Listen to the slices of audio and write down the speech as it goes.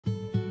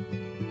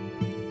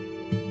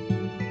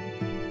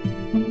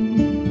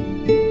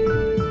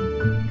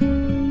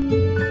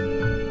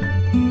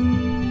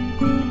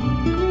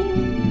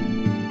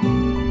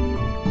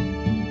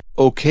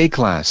Okay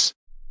class.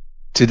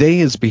 Today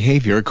is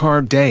behavior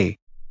card day.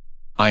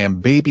 I am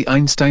Baby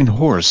Einstein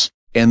Horse,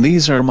 and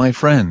these are my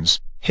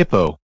friends,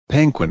 Hippo,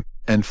 Penguin,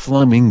 and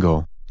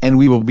Flamingo, and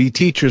we will be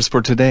teachers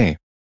for today.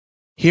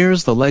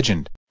 Here's the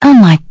legend. Oh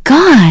my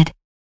God!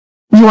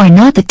 You are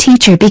not the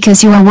teacher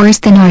because you are worse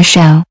than our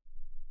show.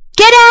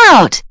 Get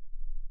out!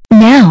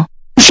 Now.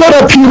 Shut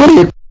up, you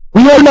idiot!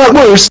 We are not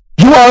worse,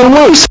 you are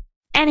worse!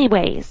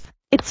 Anyways,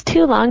 it's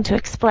too long to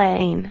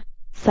explain,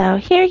 so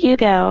here you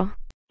go.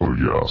 Oh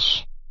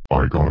yes,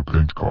 I got a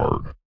pink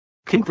card.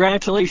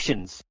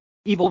 Congratulations,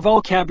 evil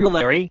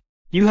vocabulary.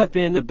 You have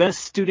been the best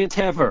student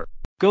ever.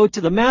 Go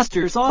to the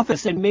master's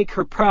office and make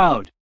her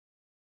proud.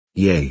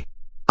 Yay.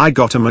 I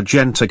got a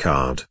magenta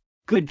card.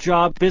 Good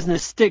job,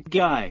 business stick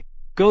guy.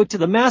 Go to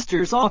the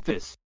master's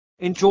office.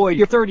 Enjoy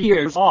your 30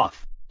 years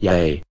off.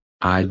 Yay.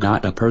 I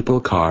got a purple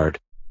card.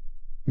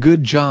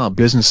 Good job,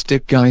 business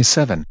stick guy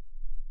 7.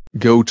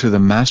 Go to the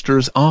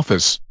master's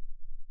office.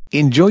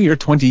 Enjoy your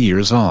 20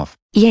 years off.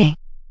 Yay.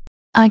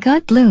 I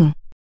got blue.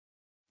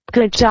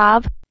 Good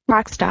job,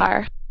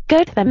 Rockstar.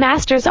 Go to the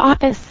master's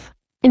office.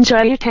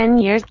 Enjoy your 10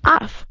 years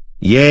off.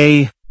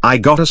 Yay, I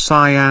got a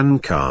cyan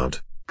card.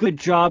 Good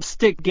job,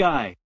 stick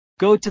guy.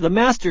 Go to the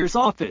master's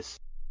office.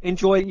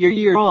 Enjoy your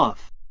year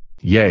off.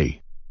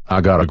 Yay,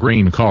 I got a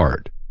green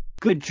card.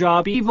 Good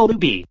job, evil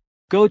Luby.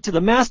 Go to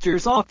the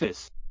master's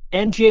office.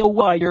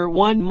 Enjoy your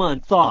 1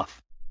 month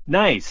off.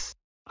 Nice.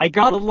 I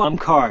got a lum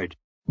card.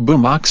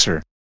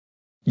 Boomboxer.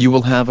 You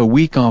will have a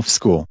week off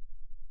school.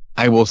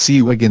 I will see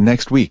you again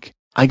next week.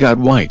 I got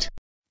white.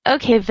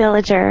 Okay,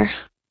 villager.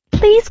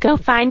 Please go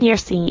find your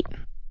seat.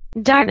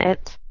 Darn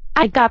it.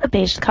 I got the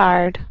beige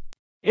card.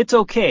 It's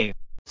okay.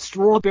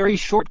 Strawberry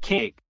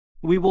shortcake.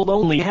 We will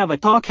only have a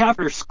talk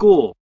after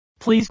school.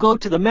 Please go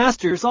to the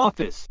master's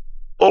office.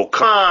 Oh,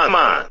 come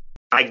on.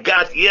 I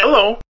got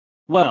yellow.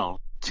 Well,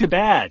 too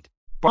bad.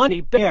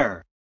 Bonnie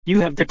Bear, you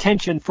have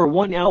detention for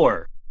 1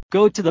 hour.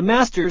 Go to the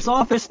master's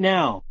office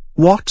now.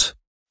 What?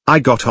 I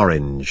got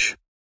orange.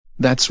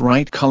 That's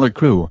right, Color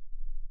Crew.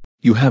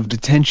 You have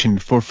detention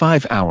for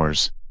 5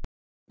 hours.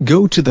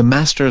 Go to the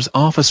master's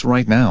office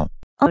right now.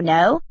 Oh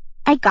no,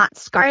 I got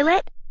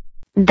scarlet.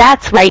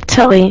 That's right,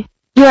 Tilly.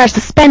 You are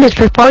suspended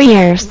for 4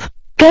 years.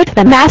 Go to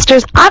the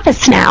master's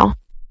office now.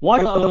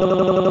 What?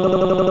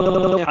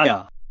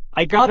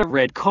 I got a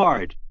red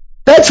card.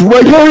 That's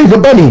right, Harry the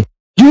Bunny!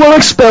 You are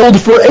expelled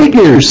for 8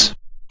 years!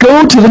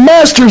 Go to the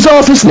master's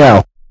office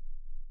now!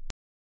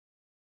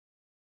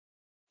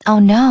 Oh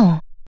no.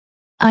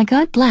 I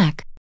got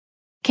black.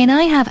 Can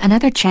I have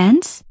another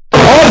chance?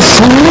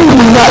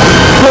 Absolutely not!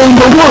 Playing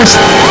the worst!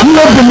 You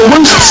have been the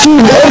worst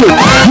student ever!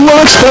 You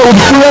are expelled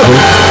forever!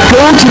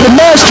 Go to the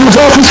master's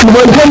office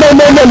right now!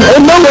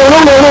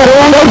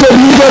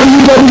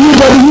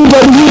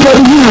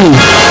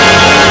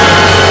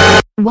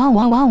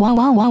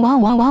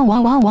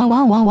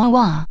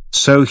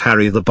 So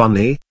Harry the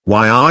Bunny,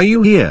 why are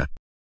you here?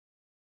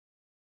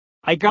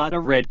 I got a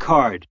red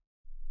card.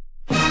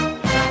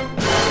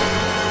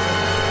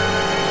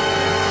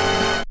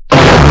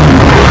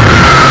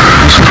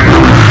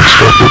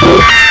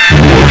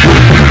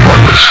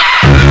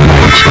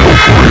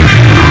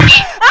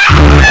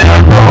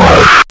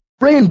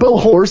 Rainbow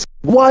Horse,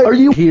 why are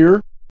you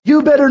here?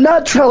 You better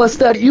not tell us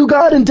that you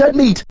got in dead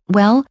meat!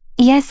 Well,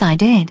 yes I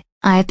did.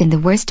 I've been the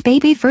worst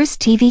baby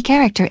first TV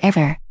character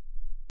ever.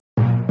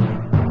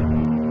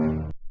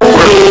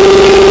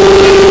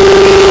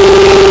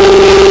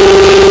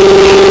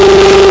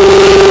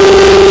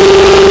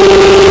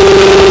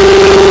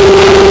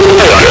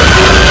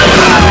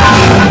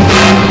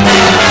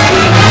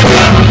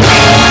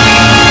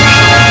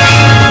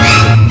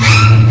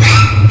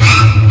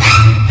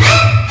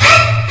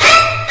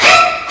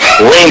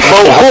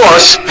 Rainbow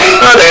Horse?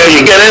 How the hell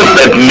you get into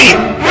that meat?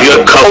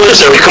 Your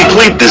colors are a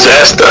complete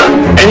disaster.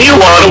 And you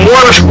are the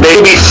worst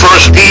baby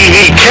first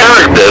TV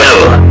character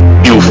ever.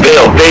 You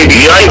failed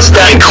Baby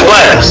Einstein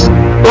class.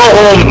 Go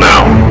home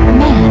now.